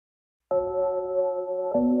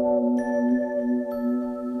Ooh,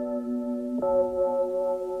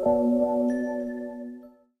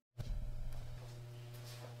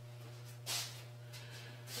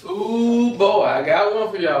 boy, I got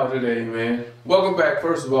one for y'all today, man. Welcome back,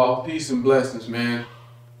 first of all. Peace and blessings, man.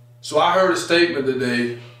 So I heard a statement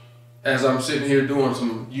today as I'm sitting here doing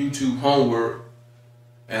some YouTube homework,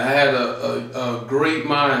 and I had a great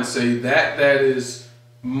mind say that is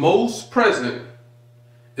most present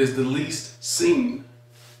is the least seen.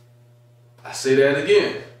 I say that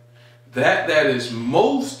again. That is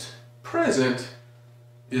most present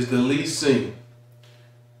is the least seen.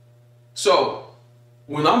 So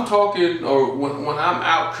when I'm talking, or when I'm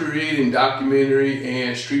out creating documentary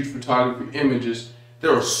and street photography images,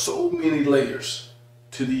 there are so many layers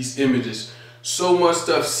to these images. So much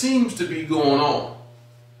stuff seems to be going on,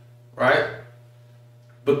 right?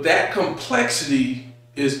 But that complexity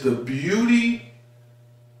is the beauty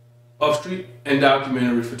of street and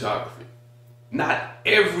documentary photography. Not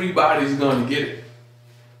everybody's gonna get it,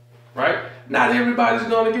 right? Not everybody's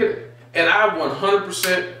gonna get it. And I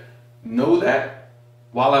 100% know that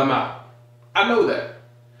while I'm out. I know that.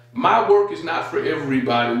 My work is not for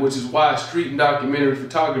everybody, which is why street and documentary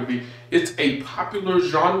photography, it's a popular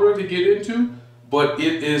genre to get into, but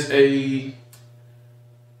it is a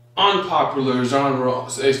unpopular genre,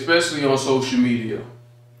 especially on social media.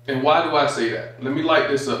 And why do I say that? Let me light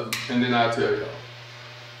this up and then I'll tell y'all.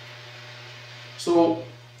 So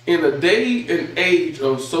in the day and age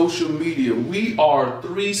of social media, we are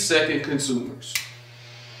 3-second consumers.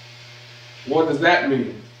 What does that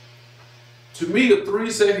mean? To me, a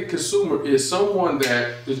 3-second consumer is someone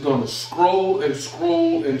that is going to scroll and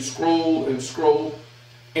scroll and scroll and scroll.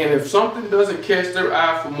 And if something doesn't catch their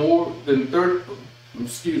eye for more than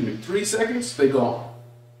 3 seconds, they're gone.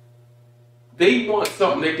 They want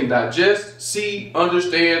something they can digest, see,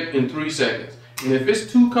 understand in 3 seconds. And if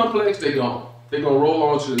it's too complex, they're gone. They're going to roll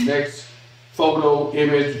on to the next photo,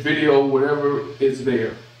 image, video, whatever is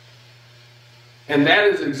there. And that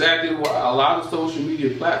is exactly why a lot of social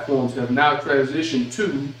media platforms have now transitioned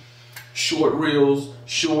to short reels,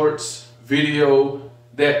 shorts, video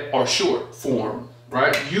that are short form,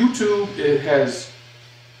 right? YouTube, it has,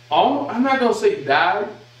 I'm not going to say died,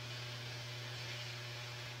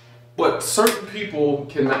 but certain people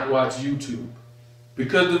cannot watch YouTube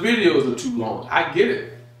because the videos are too long. I get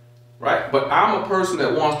it, right? But I'm a person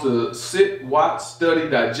that wants to sit, watch, study,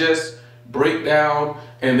 digest, break down,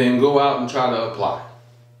 and then go out and try to apply.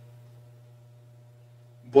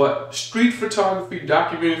 But street photography,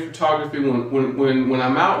 documentary photography, when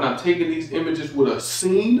I'm out and I'm taking these images with a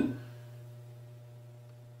scene,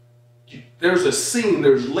 there's a scene,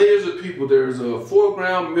 there's layers of people, there's a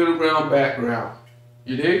foreground, middle ground, background.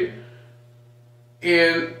 You dig?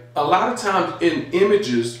 And a lot of times in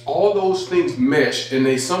images, all those things mesh and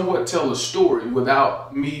they somewhat tell a story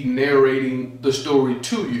without me narrating the story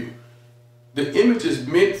to you. The image is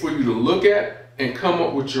meant for you to look at and come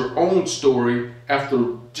up with your own story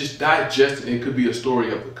after just digesting. It could be a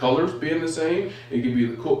story of the colors being the same. It could be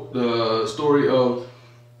the story of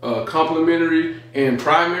complementary and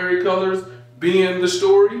primary colors being the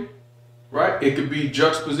story, right? It could be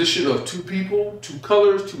juxtaposition of two people, two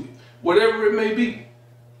colors, whatever it may be.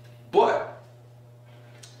 But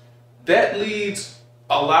that leads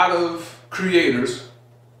a lot of creators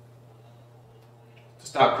to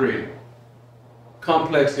stop creating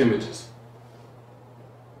complex images.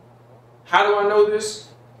 How do I know this?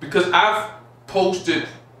 Because I've posted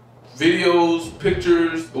videos,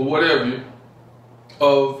 pictures, or whatever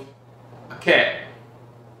of a cat.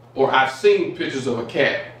 Or I've seen pictures of a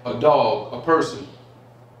cat, a dog, a person,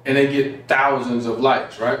 and they get thousands of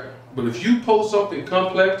likes, right? But if you post something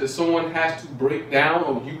complex that someone has to break down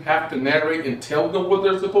or you have to narrate and tell them what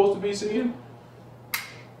they're supposed to be seeing,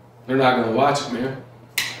 they're not going to watch it, man.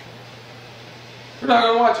 They're not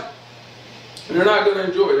going to watch it. And they're not going to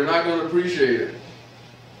enjoy it. They're not going to appreciate it.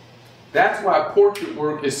 That's why portrait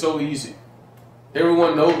work is so easy.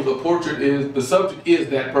 Everyone knows a portrait is, the subject is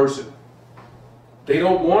that person. They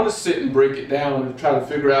don't want to sit and break it down and try to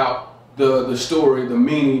figure out the story, the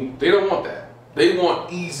meaning. They don't want that. They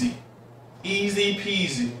want easy. Easy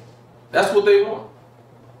peasy. That's what they want.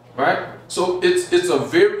 Right? So it's a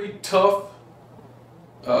very tough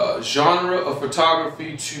genre of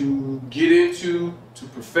photography to get into, to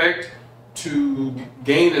perfect, to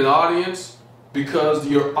gain an audience, because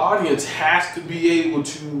your audience has to be able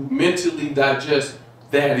to mentally digest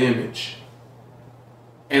that image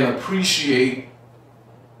and appreciate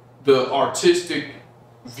the artistic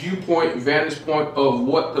viewpoint, vantage point of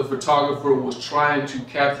what the photographer was trying to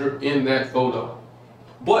capture in that photo.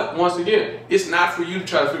 But once again, it's not for you to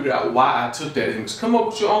try to figure out why I took that image. Come up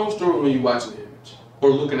with your own story when you're watching the image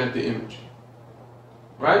or looking at the image,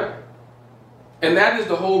 right? And that is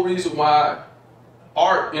the whole reason why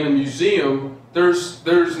art in a museum, there's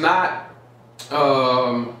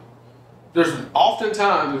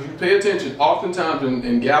oftentimes, if you pay attention, oftentimes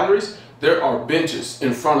in galleries, there are benches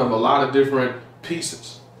in front of a lot of different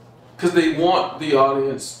pieces. Because they want the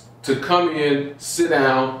audience to come in, sit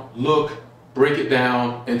down, look, break it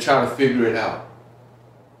down, and try to figure it out.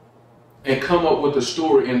 And come up with a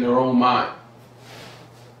story in their own mind.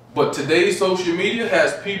 But today's social media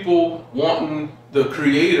has people wanting the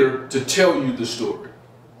creator to tell you the story.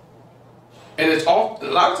 And it's all, a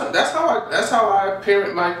lot of times, that's how I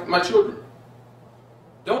parent my children.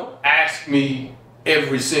 Don't ask me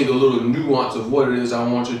every single little nuance of what it is I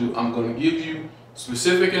want you to do. I'm going to give you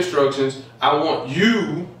specific instructions. I want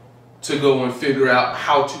you to go and figure out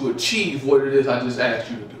how to achieve what it is I just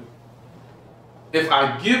asked you to do. If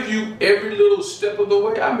I give you every little step of the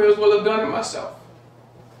way, I may as well have done it myself.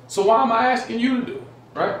 So why am I asking you to do it,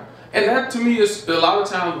 right? And that to me is a lot of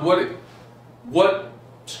times what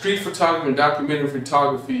street photography and documentary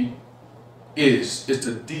photography is. It's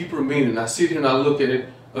a deeper meaning. I sit here and I look at it.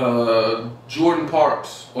 Gordon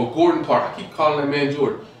Parks, I keep calling that man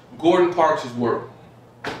Jordan. Gordon Parks' work.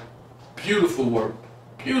 Beautiful work.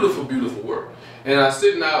 Beautiful, beautiful work. And I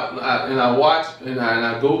sit and I watch and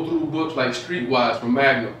I go through books like Streetwise from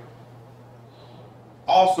Magnum.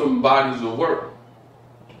 Awesome bodies of work.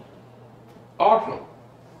 Awesome.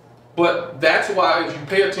 But that's why if you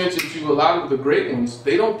pay attention to a lot of the great ones,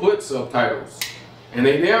 they don't put subtitles. And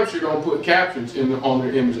they damn sure don't put captions on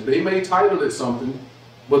their images. They may title it something,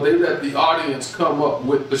 but they let the audience come up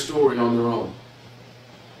with the story on their own.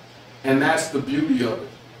 And that's the beauty of it.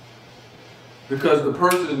 Because the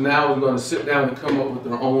person now is going to sit down and come up with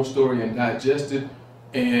their own story and digest it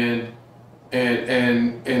and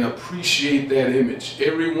appreciate that image.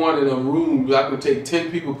 Everyone in a room, I can take 10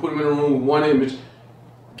 people, put them in a room with one image,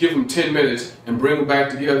 give them 10 minutes and bring them back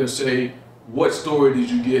together and say, what story did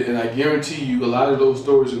you get? And I guarantee you a lot of those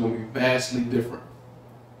stories are going to be vastly different.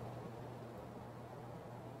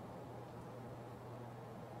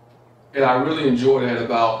 And I really enjoy that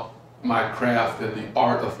about my craft and the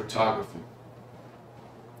art of photography.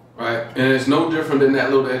 Right? And it's no different than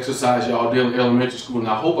that little exercise y'all did in elementary school. And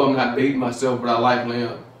I hope I'm not dating myself, but I like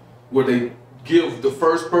Leon, where they give the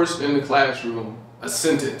first person in the classroom a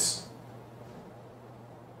sentence.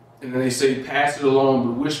 And then they say, pass it along,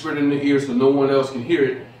 but whisper it in the ear so no one else can hear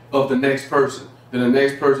it of the next person. Then the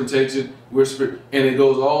next person takes it, whisper it, and it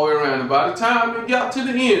goes all the way around. And by the time it got to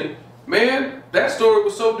the end, man, that story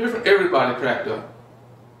was so different, everybody cracked up.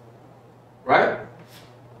 Right?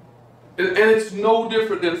 And it's no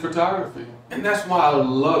different than photography. And that's why I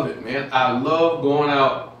love it, man. I love going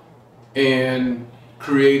out and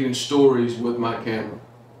creating stories with my camera.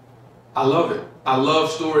 I love it. I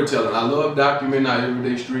love storytelling. I love documenting our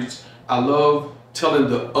everyday streets. I love telling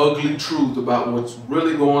the ugly truth about what's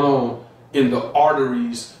really going on in the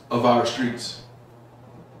arteries of our streets.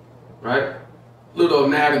 Right? Little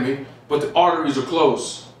anatomy, but the arteries are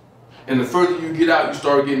close. And the further you get out, you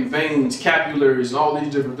start getting veins, capillaries, and all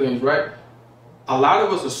these different things, right? A lot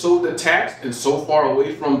of us are so detached and so far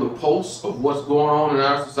away from the pulse of what's going on in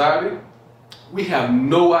our society, we have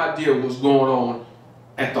no idea what's going on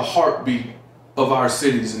at the heartbeat of our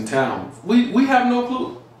cities and towns. We have no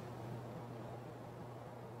clue.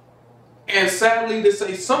 And sadly to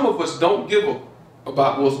say, some of us don't give a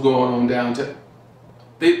about what's going on downtown.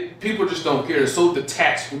 People just don't care. They're so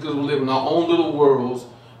detached because we live in our own little worlds,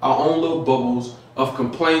 our own little bubbles of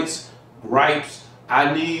complaints, gripes,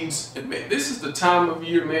 our needs. And man, this is the time of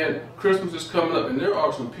year, man. Christmas is coming up, and there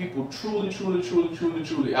are some people truly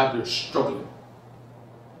out there struggling.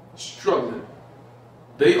 Struggling.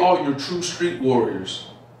 They are your true street warriors.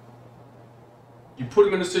 You put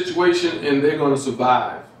them in a situation, and they're going to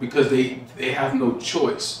survive because they have no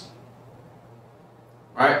choice.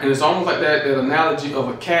 Right? And it's almost like that analogy of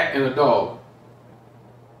a cat and a dog.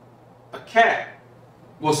 A cat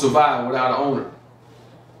will survive without an owner.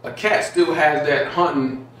 A cat still has that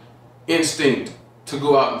hunting instinct to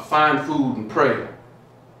go out and find food and prey.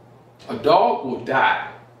 A dog will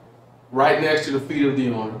die right next to the feet of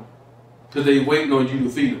the owner because they're waiting on you to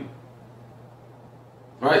feed them.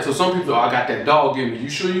 Right? So some people, oh, I got that dog in me. You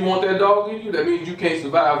sure you want that dog in you? That means you can't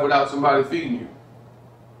survive without somebody feeding you.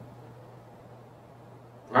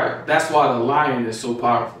 Right? That's why the lion is so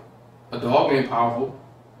powerful. A dog ain't powerful.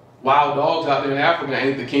 Wild dogs out there in Africa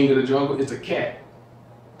ain't the king of the jungle. It's a cat.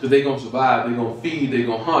 Because they're going to survive. They're going to feed. They're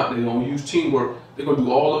going to hunt. They're going to use teamwork. They're going to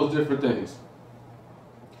do all those different things.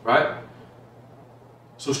 Right?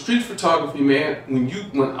 So street photography, man,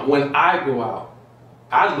 when I go out,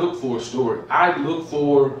 I look for a story. I look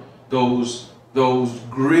for those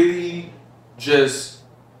gritty, just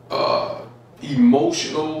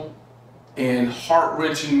emotional and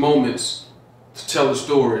heart-wrenching moments to tell a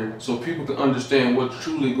story so people can understand what's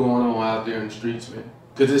truly going on out there in the streets, man.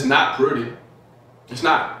 Because it's not pretty. It's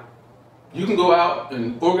not. You can go out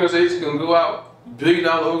and organizations can go out,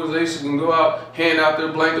 billion-dollar organizations can go out, hand out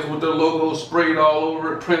their blankets with their logos sprayed all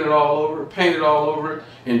over it, printed all over it, painted all over it,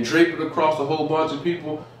 and drape it across a whole bunch of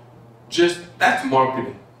people. That's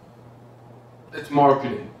marketing. That's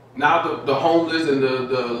marketing. Now the homeless and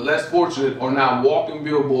the less fortunate are now walking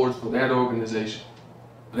billboards for that organization.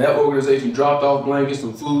 That organization dropped off blankets,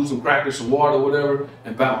 some food, some crackers, some water, whatever,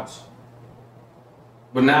 and bounced.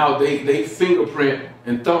 But now they fingerprint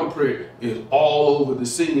and thumbprint is all over the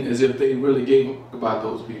scene as if they really gave about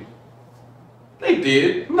those people. They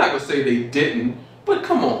did. I'm not going to say they didn't, but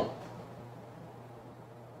come on.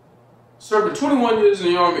 Serving 21 years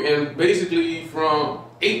in the Army, and basically from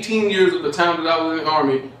 18 years of the time that I was in the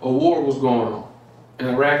Army, a war was going on in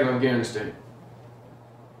Iraq and Afghanistan.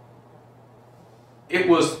 It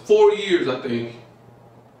was 4 years, I think,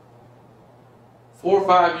 4 or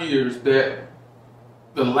 5 years that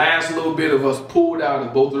the last little bit of us pulled out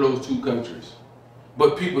of both of those two countries.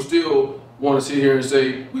 But people still want to sit here and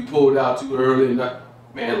say we pulled out too early. And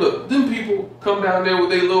man, look, them people come down there with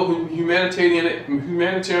their little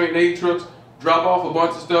humanitarian aid trucks, drop off a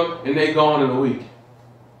bunch of stuff, and they gone in a week.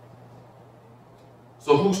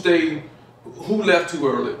 So who left too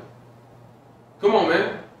early? Come on,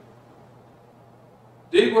 man.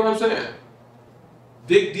 Dig what I'm saying.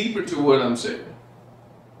 Dig deeper to what I'm saying.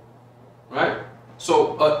 Right?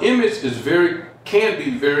 So an image can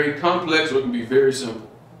be very complex or it can be very simple.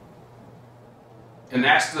 And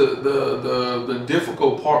that's the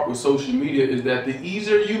difficult part with social media, is that the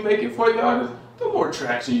easier you make it for the artist, the more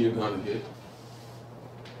traction you're gonna get.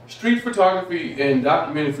 Street photography and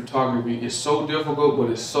documentary photography is so difficult,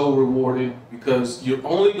 but it's so rewarding, because you're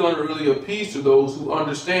only gonna really appease to those who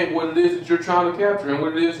understand what it is that you're trying to capture and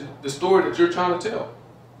what it is, the story that you're trying to tell.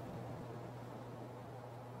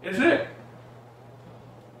 That's it.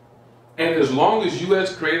 And as long as you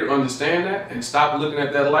as a creator understand that and stop looking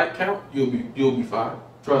at that like count, you'll be fine.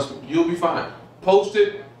 Trust me, you'll be fine. Post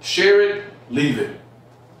it, share it, leave it.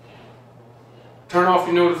 Turn off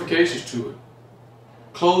your notifications to it.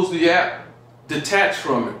 Close the app, detach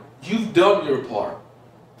from it. You've done your part.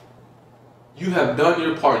 You have done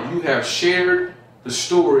your part. You have shared the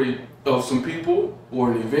story of some people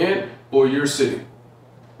or an event or your city.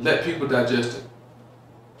 Let people digest it.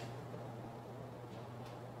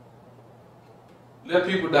 Let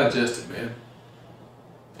people digest it, man.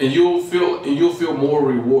 And you'll feel more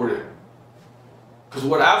rewarded. Because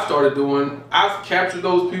what I've started doing, I've captured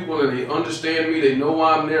those people and they understand me, they know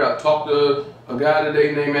why I'm there. I talked to a guy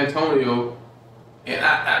today named Antonio, and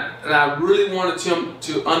I really wanted him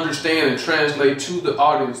to understand and translate to the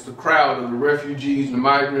audience, the crowd of the refugees and the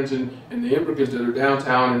migrants and the immigrants that are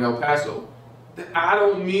downtown in El Paso, that I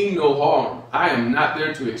don't mean no harm. I am not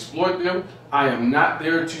there to exploit them. I am not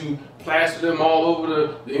there to plaster them all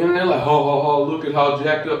over the internet like, oh, look at how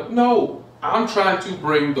jacked up. No, I'm trying to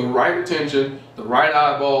bring the right attention, the right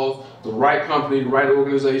eyeballs, the right company, the right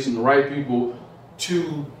organization, the right people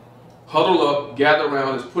to huddle up, gather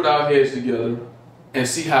around, let's put our heads together and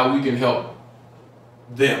see how we can help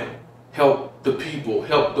them, help the people,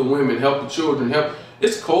 help the women, help the children, help.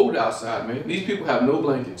 It's cold outside, man. These people have no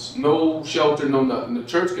blankets, no shelter, no nothing. The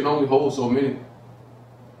church can only hold so many.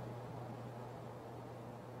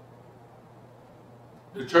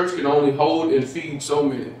 The church can only hold and feed so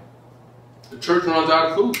many. The church runs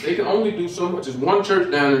out of food. They can only do so much. There's one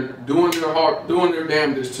church down there doing their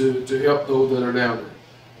damnedest to help those that are down there.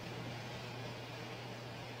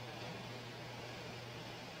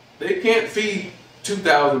 They can't feed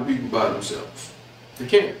 2,000 people by themselves. They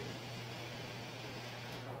can't.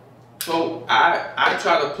 So I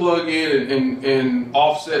try to plug in and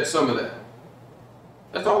offset some of that.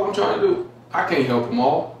 That's all I'm trying to do. I can't help them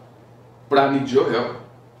all, but I need your help.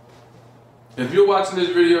 If you're watching this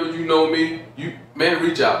video, you know me, man,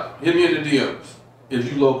 reach out. Hit me in the DMs if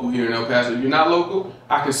you're local here in El Paso. If you're not local,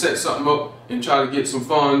 I can set something up and try to get some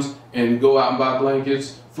funds and go out and buy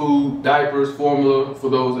blankets, food, diapers, formula for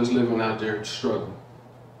those that's living out there struggling.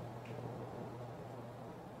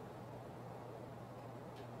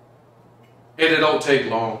 And it don't take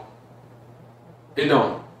long. It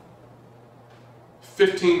don't.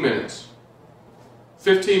 15 minutes.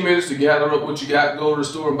 15 minutes to gather up what you got, go to the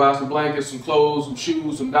store and buy some blankets, some clothes, some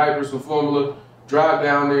shoes, some diapers, some formula, drive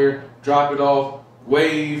down there, drop it off,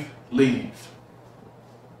 wave, leave.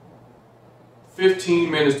 15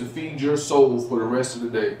 minutes to feed your soul for the rest of the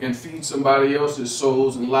day and feed somebody else's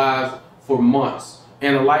souls and lives for months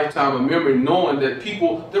and a lifetime of memory, knowing that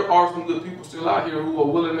there are some good people still out here who are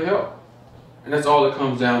willing to help. And that's all it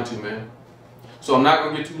comes down to, man. So I'm not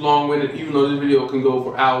going to get too long-winded, even though this video can go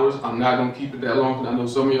for hours. I'm not going to keep it that long because I know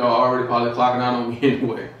some of y'all are already probably clocking out on me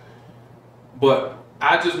anyway. But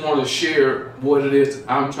I just want to share what it is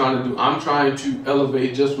I'm trying to do. I'm trying to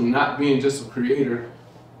elevate just from not being just a creator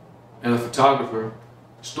and a photographer,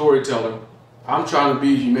 storyteller. I'm trying to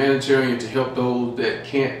be a humanitarian to help those that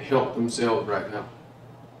can't help themselves right now.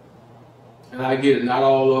 And I get it, not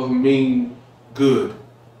all of them mean good.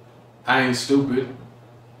 I ain't stupid.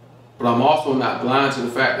 But I'm also not blind to the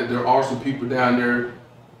fact that there are some people down there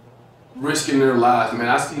risking their lives. Man,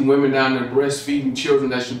 I see women down there breastfeeding children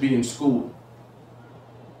that should be in school.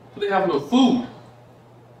 They have no food.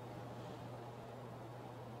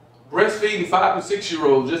 Breastfeeding 5 and 6 year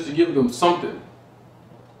olds just to give them something.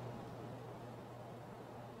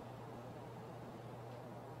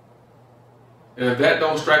 And if that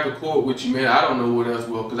don't strike a chord with you, man, I don't know what else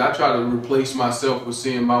will. Because I try to replace myself with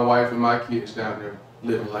seeing my wife and my kids down there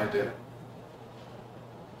living like that.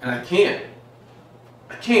 And I can't.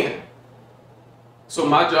 I can't. So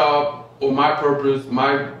my job or my purpose,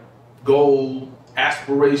 my goal,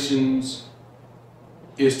 aspirations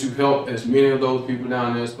is to help as many of those people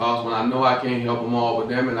down there as possible. And I know I can't help them all, but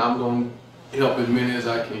damn it, I'm going to help as many as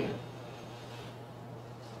I can.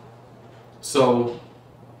 So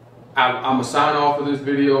I'm going to sign off of this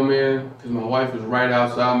video, man, because my wife is right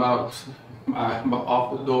outside my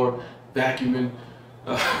office door vacuuming.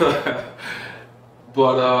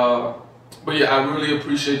 But yeah, I really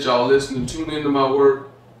appreciate y'all listening. Tune into my work.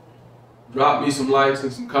 Drop me some likes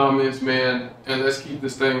and some comments, man, and let's keep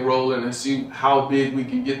this thing rolling and see how big we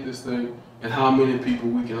can get this thing and how many people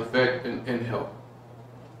we can affect and help.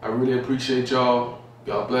 I really appreciate y'all.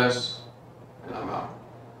 God bless, and I'm out.